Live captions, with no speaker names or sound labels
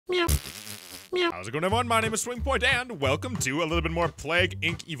How's it going, everyone? My name is SwingPoynt, and welcome to a little bit more Plague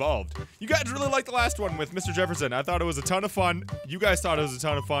Inc. Evolved. You guys really liked the last one with Mr. Jefferson. I thought it was a ton of fun. You guys thought it was a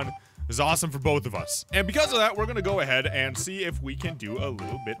ton of fun. It was awesome for both of us. And because of that, we're gonna go ahead and see if we can do a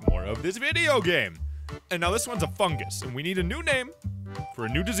little bit more of this video game. And now this one's a fungus, and we need a new name for a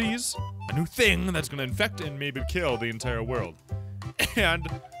new disease, a new thing that's gonna infect and maybe kill the entire world. And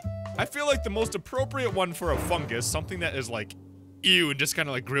I feel like the most appropriate one for a fungus, something that is like ew and just kind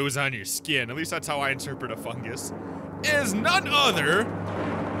of like grows on your skin, at least that's how I interpret a fungus, is none other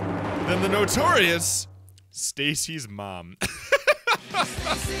than the notorious Stacy's mom.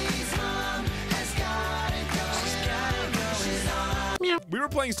 We were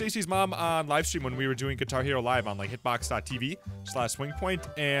playing Stacy's mom on live stream when we were doing Guitar Hero Live on like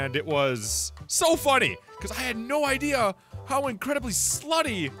hitbox.tv/SwingPoynt, and it was so funny because I had no idea how incredibly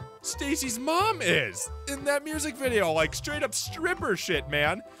slutty Stacy's mom is in that music video, like straight up stripper shit,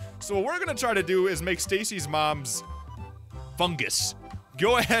 man. So what we're gonna try to do is make Stacy's mom's fungus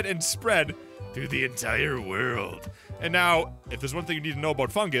go ahead and spread through the entire world. And now, if there's one thing you need to know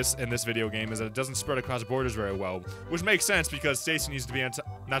about fungus in this video game is that it doesn't spread across borders very well, which makes sense because Stacy needs to be on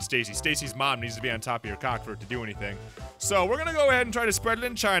Stacy's mom needs to be on top of your cock for it to do anything. So we're gonna go ahead and try to spread it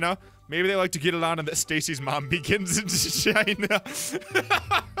in China. Maybe they like to get it on and that Stacy's mom begins in China.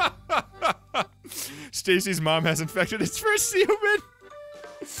 Stacy's mom has infected its first human.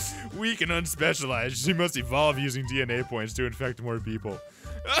 Weak and unspecialized, she must evolve using DNA points to infect more people.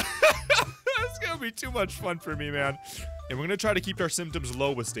 It's gonna be too much fun for me, man. And we're gonna try to keep our symptoms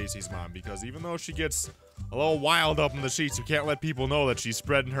low with Stacy's mom because even though she gets a little wild up in the sheets, we can't let people know that she's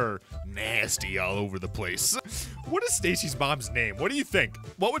spreading her nasty all over the place. What is Stacy's mom's name? What do you think?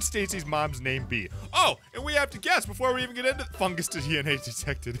 What would Stacy's mom's name be? Oh, and we have to guess before we even get into fungus to DNA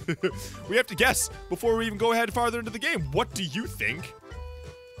detected. We have to guess before we even go ahead farther into the game. What do you think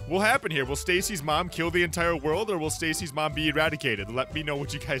will happen here? Will Stacy's mom kill the entire world, or will Stacy's mom be eradicated? Let me know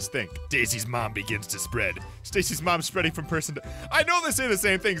what you guys think. Stacy's mom begins to spread. Stacy's mom spreading from person to... I know they say the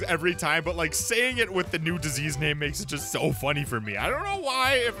same things every time, but like saying it with the new disease name makes it just so funny for me. I don't know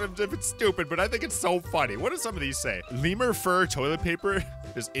why, if it's stupid, but I think it's so funny. What do some of these say? Lemur fur toilet paper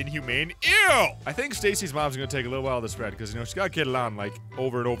is inhumane. Ew! I think Stacy's mom's gonna take a little while to spread because, you know, she's gotta get it on like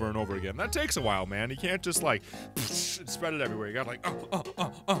over and over and over again. That takes a while, man. You can't just like spread it everywhere. You gotta like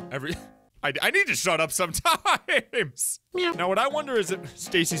I need to shut up sometimes. Meow. Now what I wonder is if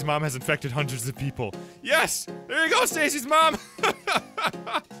Stacy's mom has infected hundreds of people. Yes! There you go, Stacy's mom!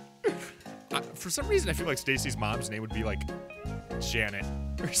 For some reason I feel like Stacy's mom's name would be like Janet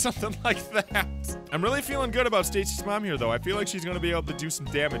or something like that. I'm really feeling good about Stacy's mom here though. I feel like she's gonna be able to do some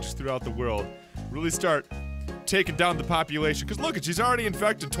damage throughout the world. Really start taking down the population. Cause look, she's already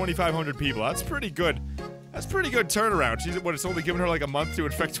infected 2,500 people. That's pretty good. That's pretty good turnaround. She's it's only given her like a month to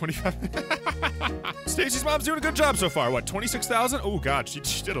infect 25. Stacy's mom's doing a good job so far. What, 26,000? Oh god, she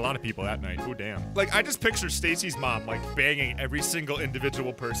did a lot of people that night. Oh damn. Like I just picture Stacy's mom like banging every single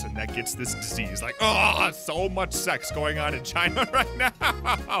individual person that gets this disease. Like, oh, so much sex going on in China right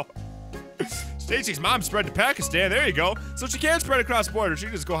now. Stacy's mom spread to Pakistan. There you go. So she can spread across borders. She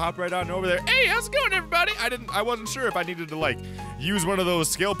can just go hop right on over there. Hey, how's it going, everybody? I wasn't sure if I needed to like use one of those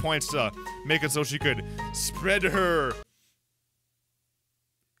skill points to make it so she could spread her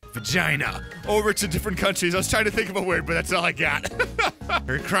vagina over to different countries. I was trying to think of a word, but that's all I got.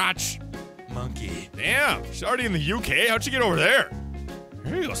 Her crotch monkey. Damn, she's already in the UK. How'd she get over there?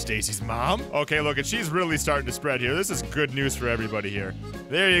 There you go, Stacy's mom. Okay, look, and she's really starting to spread here. This is good news for everybody here.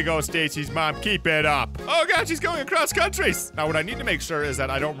 There you go, Stacy's mom. Keep it up. Oh god, she's going across countries. Now, what I need to make sure is that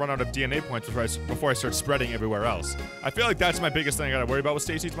I don't run out of DNA points before I start spreading everywhere else. I feel like that's my biggest thing I gotta worry about with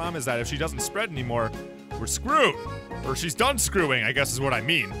Stacy's mom is that if she doesn't spread anymore, we're screwed. Or she's done screwing, I guess is what I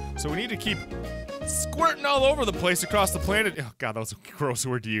mean. So we need to keep squirting all over the place across the planet. Oh god, that was a gross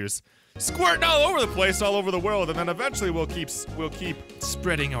word to use. Squirting all over the place, all over the world, and then eventually we'll keep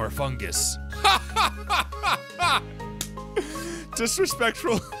spreading our fungus.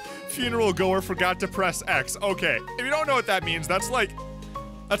 Disrespectful funeral goer forgot to press X. Okay, if you don't know what that means, that's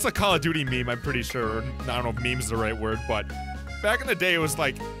a Call of Duty meme, I'm pretty sure. I don't know if meme is the right word, but back in the day it was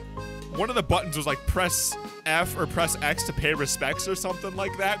like, one of the buttons was like press F or press X to pay respects or something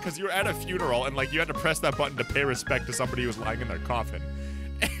like that, because you were at a funeral and like you had to press that button to pay respect to somebody who was lying in their coffin.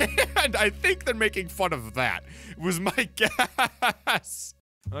 And I think they're making fun of that. It was my guess.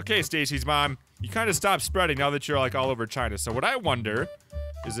 Okay, Stacy's mom, you kind of stopped spreading now that you're like all over China. So what I wonder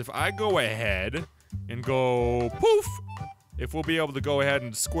is if I go ahead and go poof, if we'll be able to go ahead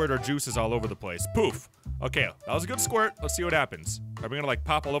and squirt our juices all over the place. Poof. Okay, that was a good squirt. Let's see what happens. Are we gonna like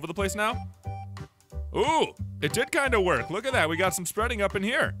pop all over the place now? Ooh, it did kind of work. Look at that. We got some spreading up in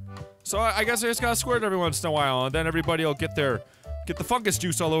here. So I guess I just gotta squirt every once in a while, and then everybody will get the fungus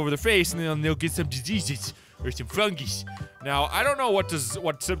juice all over their face, and then they'll get some diseases or some fungus. Now, I don't know what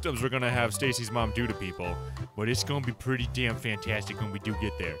symptoms we're gonna have Stacy's mom do to people, but it's gonna be pretty damn fantastic when we do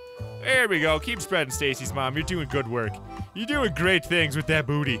get there. There we go. Keep spreading, Stacy's mom. You're doing good work. You're doing great things with that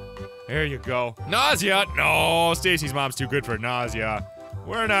booty. There you go. Nausea? No, Stacy's mom's too good for nausea.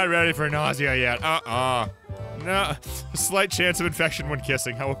 We're not ready for nausea yet. No. A slight chance of infection when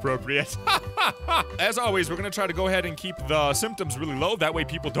kissing. How appropriate. As always, we're gonna try to go ahead and keep the symptoms really low. That way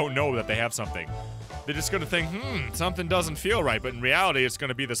people don't know that they have something. They're just gonna think, something doesn't feel right. But in reality, it's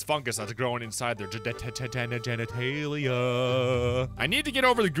gonna be this fungus that's growing inside their genitalia. I need to get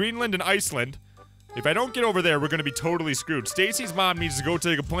over to Greenland and Iceland. If I don't get over there, we're gonna be totally screwed. Stacy's mom needs to go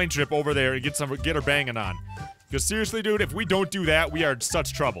take a plane trip over there and get her banging on. Because seriously, dude, if we don't do that, we are in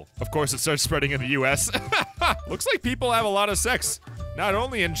such trouble. Of course, it starts spreading in the US. Looks like people have a lot of sex. Not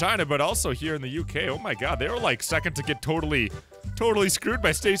only in China, but also here in the UK. Oh my god, they were like second to get totally screwed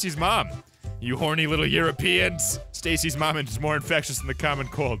by Stacy's mom. You horny little Europeans. Stacy's mom is more infectious than the common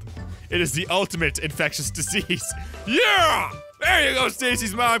cold. It is the ultimate infectious disease. Yeah! There you go,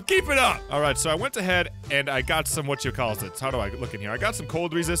 Stacy's mom. Keep it up. All right, so I went ahead and I got some How do I look in here? I got some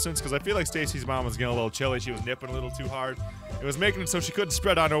cold resistance because I feel like Stacy's mom was getting a little chilly. She was nipping a little too hard. It was making it so she couldn't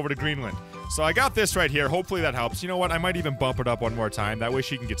spread on over to Greenland. So I got this right here. Hopefully that helps. You know what? I might even bump it up one more time. That way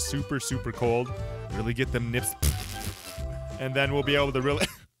she can get super, super cold. Really get them nips. And then we'll be able to really...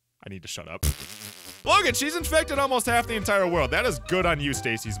 I need to shut up. Logan, she's infected almost half the entire world. That is good on you,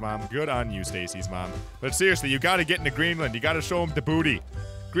 Stacy's mom. Good on you, Stacy's mom. But seriously, you gotta get into Greenland. You gotta show them the booty.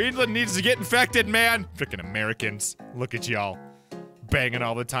 Greenland needs to get infected, man. Frickin' Americans. Look at y'all. Banging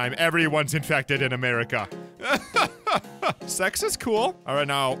all the time. Everyone's infected in America. Sex is cool. All right,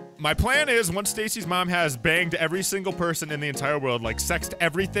 now, my plan is once Stacy's mom has banged every single person in the entire world, like sexed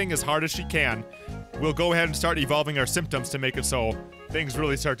everything as hard as she can, we'll go ahead and start evolving our symptoms to make it so things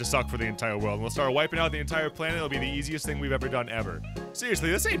really start to suck for the entire world. We'll start wiping out the entire planet. It'll be the easiest thing we've ever done ever. Seriously,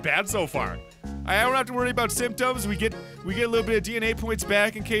 this ain't bad so far. I don't have to worry about symptoms. We get a little bit of DNA points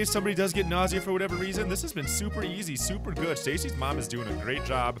back in case somebody does get nausea for whatever reason. This has been super easy, super good. Stacy's mom is doing a great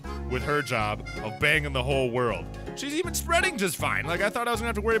job with her job of banging the whole world. She's even spreading just fine. Like, I thought I was gonna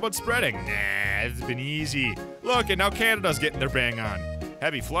have to worry about spreading. Nah, it's been easy. Look, and now Canada's getting their bang on.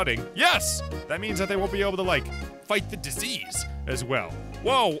 Heavy flooding. Yes! That means that they won't be able to, like, fight the disease as well.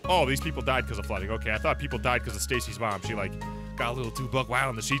 Whoa! Oh, these people died because of flooding. Okay, I thought people died because of Stacy's mom. She, like, got a little too buck wild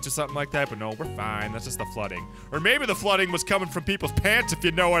on the sheets or something like that, but no, we're fine. That's just the flooding. Or maybe the flooding was coming from people's pants, if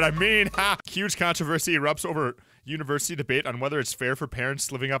you know what I mean. Ha! Huge controversy erupts over university debate on whether it's fair for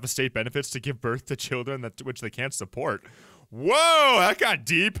parents living off of state benefits to give birth to children which they can't support. Whoa! That got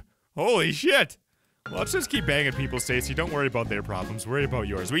deep. Holy shit. Well, let's just keep banging people, Stacy. Don't worry about their problems. Worry about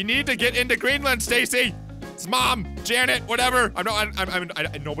yours. We need to get into Greenland, Stacy. It's Mom, Janet, whatever.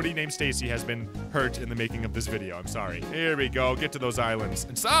 Nobody named Stacy has been hurt in the making of this video. I'm sorry. Here we go. Get to those islands.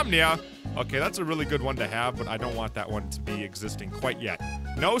 Insomnia. Okay, that's a really good one to have, but I don't want that one to be existing quite yet.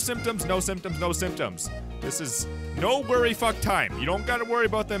 No symptoms, no symptoms, no symptoms. This is no worry fuck time. You don't gotta worry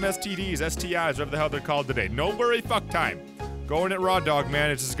about them STDs, STIs, whatever the hell they're called today. No worry fuck time. Going at raw dog, man.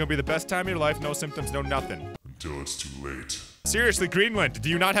 It's just gonna be the best time of your life. No symptoms, no nothing. Until it's too late. Seriously, Greenland, do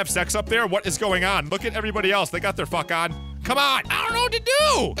you not have sex up there? What is going on? Look at everybody else. They got their fuck on. Come on. I don't know what to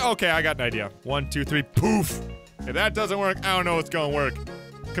do. Okay, I got an idea. 1, 2, 3, poof. If that doesn't work, I don't know what's gonna work.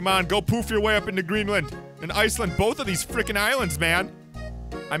 Come on, go poof your way up into Greenland and Iceland. Both of these freaking islands, man.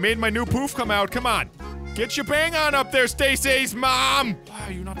 I made my new poof come out. Come on. Get your bang on up there, Stacy's mom. Why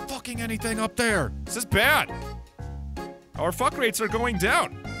are you not fucking anything up there? This is bad. Our fuck rates are going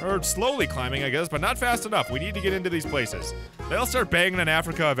down. Or slowly climbing, I guess, but not fast enough. We need to get into these places. They'll start banging in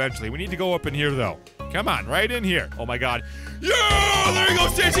Africa eventually. We need to go up in here, though. Come on, right in here. Oh my god. Yeah! There you go,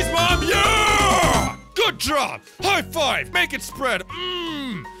 Stacy's mom! Yeah! Good job! High five! Make it spread!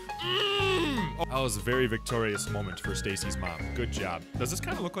 Mmm! Mmm! Oh, that was a very victorious moment for Stacy's mom. Good job. Does this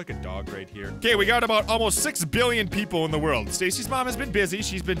kind of look like a dog right here? Okay, we got about almost 6 billion people in the world. Stacy's mom has been busy.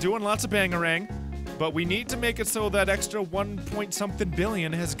 She's been doing lots of bangarang. But we need to make it so that extra 1-point-something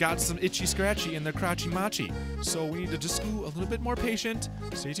billion has got some itchy scratchy in their crotchy machi. So we need to just be a little bit more patient.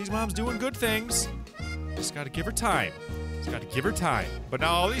 Stacy's mom's doing good things. Just gotta give her time. Just gotta give her time. But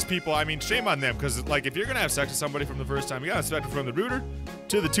now all these people, I mean, shame on them, because like if you're gonna have sex with somebody from the first time, you gotta expect it from the rooter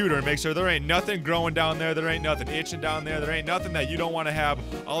to the tutor and make sure there ain't nothing growing down there, there ain't nothing itching down there, there ain't nothing that you don't want to have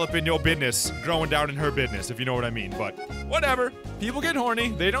all up in your business growing down in her business, if you know what I mean. But whatever. People get horny.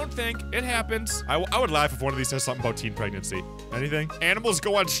 They don't think. It happens. I would laugh if one of these says something about teen pregnancy. Anything? Animals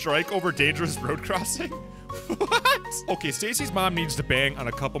go on strike over dangerous road crossing? What? Okay, Stacy's mom needs to bang on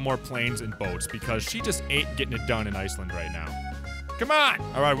a couple more planes and boats because she just ain't getting it done in Iceland right now. Come on!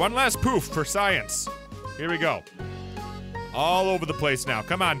 All right, one last poof for science. Here we go. All over the place now.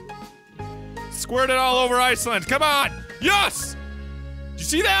 Come on. Squirt it all over Iceland. Come on! Yes! Did you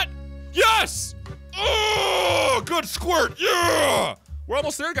see that? Yes! Oh, good squirt. Yeah! We're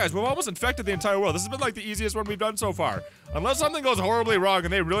almost there, guys. We've almost infected the entire world. This has been like the easiest one we've done so far. Unless something goes horribly wrong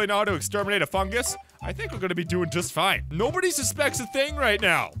and they really know how to exterminate a fungus, I think we're gonna be doing just fine. Nobody suspects a thing right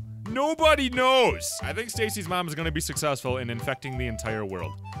now. Nobody knows. I think Stacy's mom is gonna be successful in infecting the entire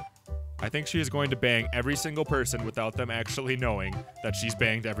world. I think she is going to bang every single person without them actually knowing that she's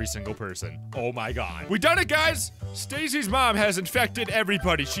banged every single person. Oh my god. We done it, guys! Stacy's mom has infected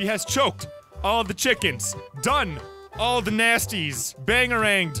everybody. She has choked all the chickens. Done all the nasties.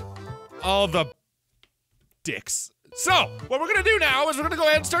 Bangeranged all the dicks. So, what we're gonna do now is we're gonna go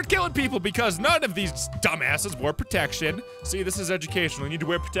ahead and start killing people because none of these dumbasses wore protection. See, this is educational. You need to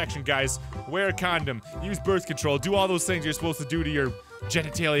wear protection, guys. Wear a condom. Use birth control. Do all those things you're supposed to do to your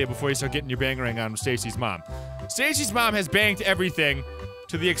genitalia before you start getting your bangerang on Stacy's mom. Stacy's mom has banged everything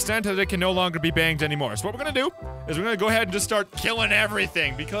to the extent that it can no longer be banged anymore. So what we're gonna do is we're gonna go ahead and just start killing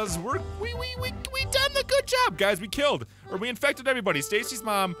everything because we done the good job, guys. We infected everybody. Stacy's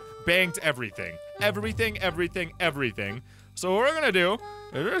mom banged everything. Everything. So what we're gonna do is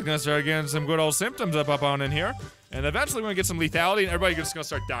we're gonna start getting some good old symptoms up on in here. And eventually we're gonna get some lethality and everybody's just gonna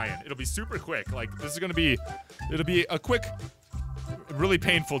start dying. It'll be super quick. Like, this is gonna be, it'll be a quick, really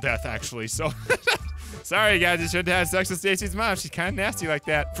painful death, actually. So, sorry guys, you shouldn't have had sex with Stacy's mom. She's kind of nasty like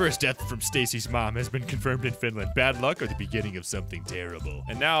that. First death from Stacy's mom has been confirmed in Finland. Bad luck or the beginning of something terrible.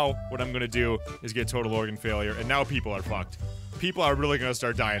 And now, what I'm gonna do is get total organ failure, and now people are fucked. People are really gonna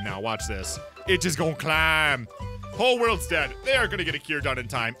start dying now. Watch this. It's just gonna climb. Whole world's dead. They are gonna get a cure done in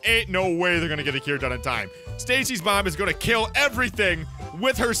time. Ain't no way they're gonna get a cure done in time. Stacy's mom is gonna kill everything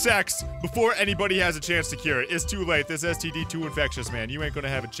with her sex before anybody has a chance to cure it. It's too late. This STD too infectious, man. You ain't gonna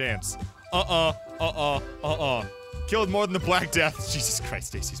have a chance. Killed more than the Black Death. Jesus Christ,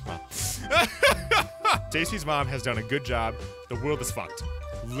 Stacy's mom. Stacy's mom has done a good job. The world is fucked.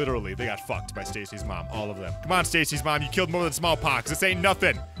 Literally, they got fucked by Stacy's mom. All of them. Come on, Stacy's mom. You killed more than smallpox. This ain't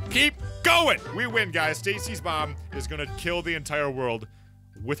nothing. Keep going. We win, guys. Stacy's mom is gonna kill the entire world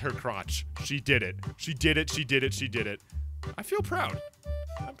with her crotch. She did it. She did it. I feel proud.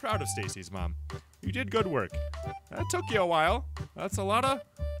 I'm proud of Stacy's mom. You did good work. That took you a while. That's a lot of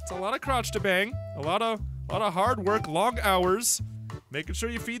crotch to bang. A lot of hard work, long hours, making sure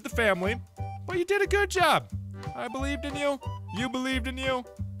you feed the family. But you did a good job. I believed in you. You believed in you.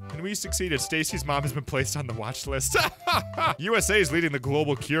 And we succeeded. Stacy's mom has been placed on the watch list. USA is leading the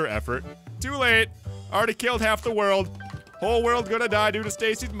global cure effort. Too late. Already killed half the world. Whole world gonna die due to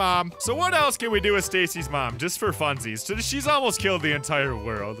Stacy's mom. So what else can we do with Stacy's mom? Just for funsies. So she's almost killed the entire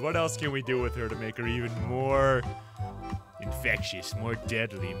world. What else can we do with her to make her even more infectious, more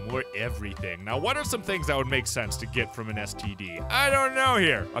deadly, more everything? Now, what are some things that would make sense to get from an STD? I don't know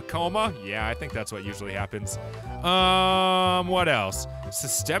here. A coma? Yeah, I think that's what usually happens. What else?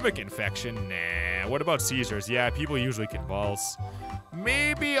 Systemic infection? Nah. What about seizures? Yeah, people usually convulse.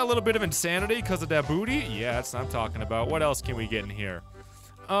 Maybe a little bit of insanity because of that booty? Yeah, that's what I'm talking about. What else can we get in here?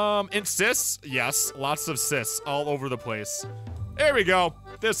 In cysts? Yes, lots of cysts all over the place. There we go.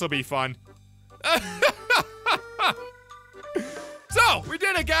 This'll be fun. So, we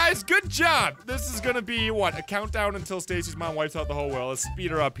did it, guys. Good job. This is gonna be, what, a countdown until Stacy's mom wipes out the whole world. Let's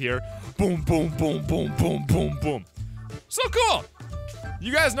speed her up here. Boom, boom, boom, boom, boom, boom, boom. So cool.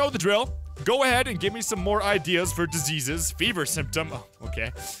 You guys know the drill. Go ahead and give me some more ideas for diseases. Fever symptom. Oh,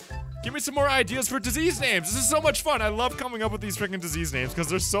 okay. Give me some more ideas for disease names. This is so much fun. I love coming up with these freaking disease names because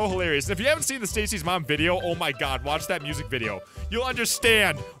they're so hilarious. And if you haven't seen the Stacy's mom video, oh my god, watch that music video. You'll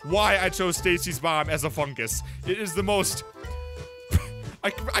understand why I chose Stacy's mom as a fungus. It is the most...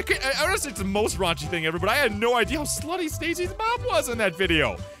 I honestly, it's the most raunchy thing ever, but I had no idea how slutty Stacy's mom was in that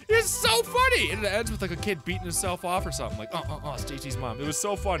video. It's so funny. And it ends with like a kid beating himself off or something. Like, Stacy's mom. It was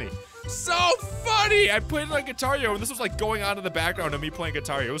so funny. So funny! I played like Guitar Hero, and this was like going on in the background of me playing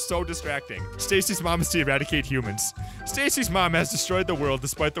Guitar Hero. It was so distracting. Stacy's mom is to eradicate humans. Stacy's mom has destroyed the world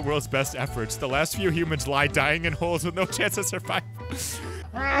despite the world's best efforts. The last few humans lie dying in holes with no chance of survival.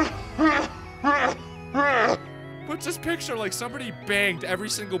 But just picture, like, somebody banged every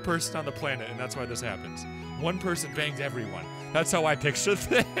single person on the planet, and that's why this happens. One person banged everyone. That's how I picture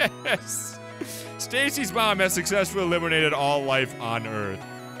this. Stacy's mom has successfully eliminated all life on Earth.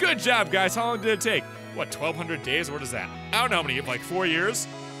 Good job, guys. How long did it take? What, 1,200 days? What is that? I don't know how many, like 4 years?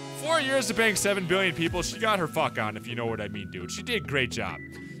 4 years to bang 7 billion people. She got her fuck on, if you know what I mean, dude. She did a great job.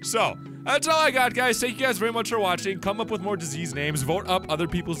 So, that's all I got, guys. Thank you guys very much for watching. Come up with more disease names. Vote up other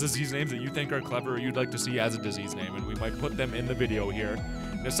people's disease names that you think are clever or you'd like to see as a disease name, and we might put them in the video here.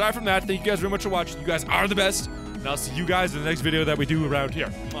 And aside from that, thank you guys very much for watching. You guys are the best. And I'll see you guys in the next video that we do around here.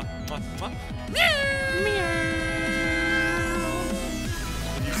 Mwah, mwah, mwah. Meow.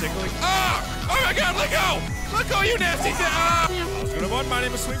 You tickling? Ah! Oh my god, let go! Let go, you nasty thing! Ah! How's it going? My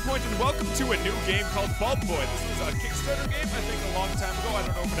name is SwingPoynt, and welcome to a new game called SwingPoynt. This was a Kickstarter game, I think, a long time ago. I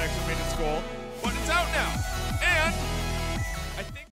don't know if it actually made its goal, but it's out now. And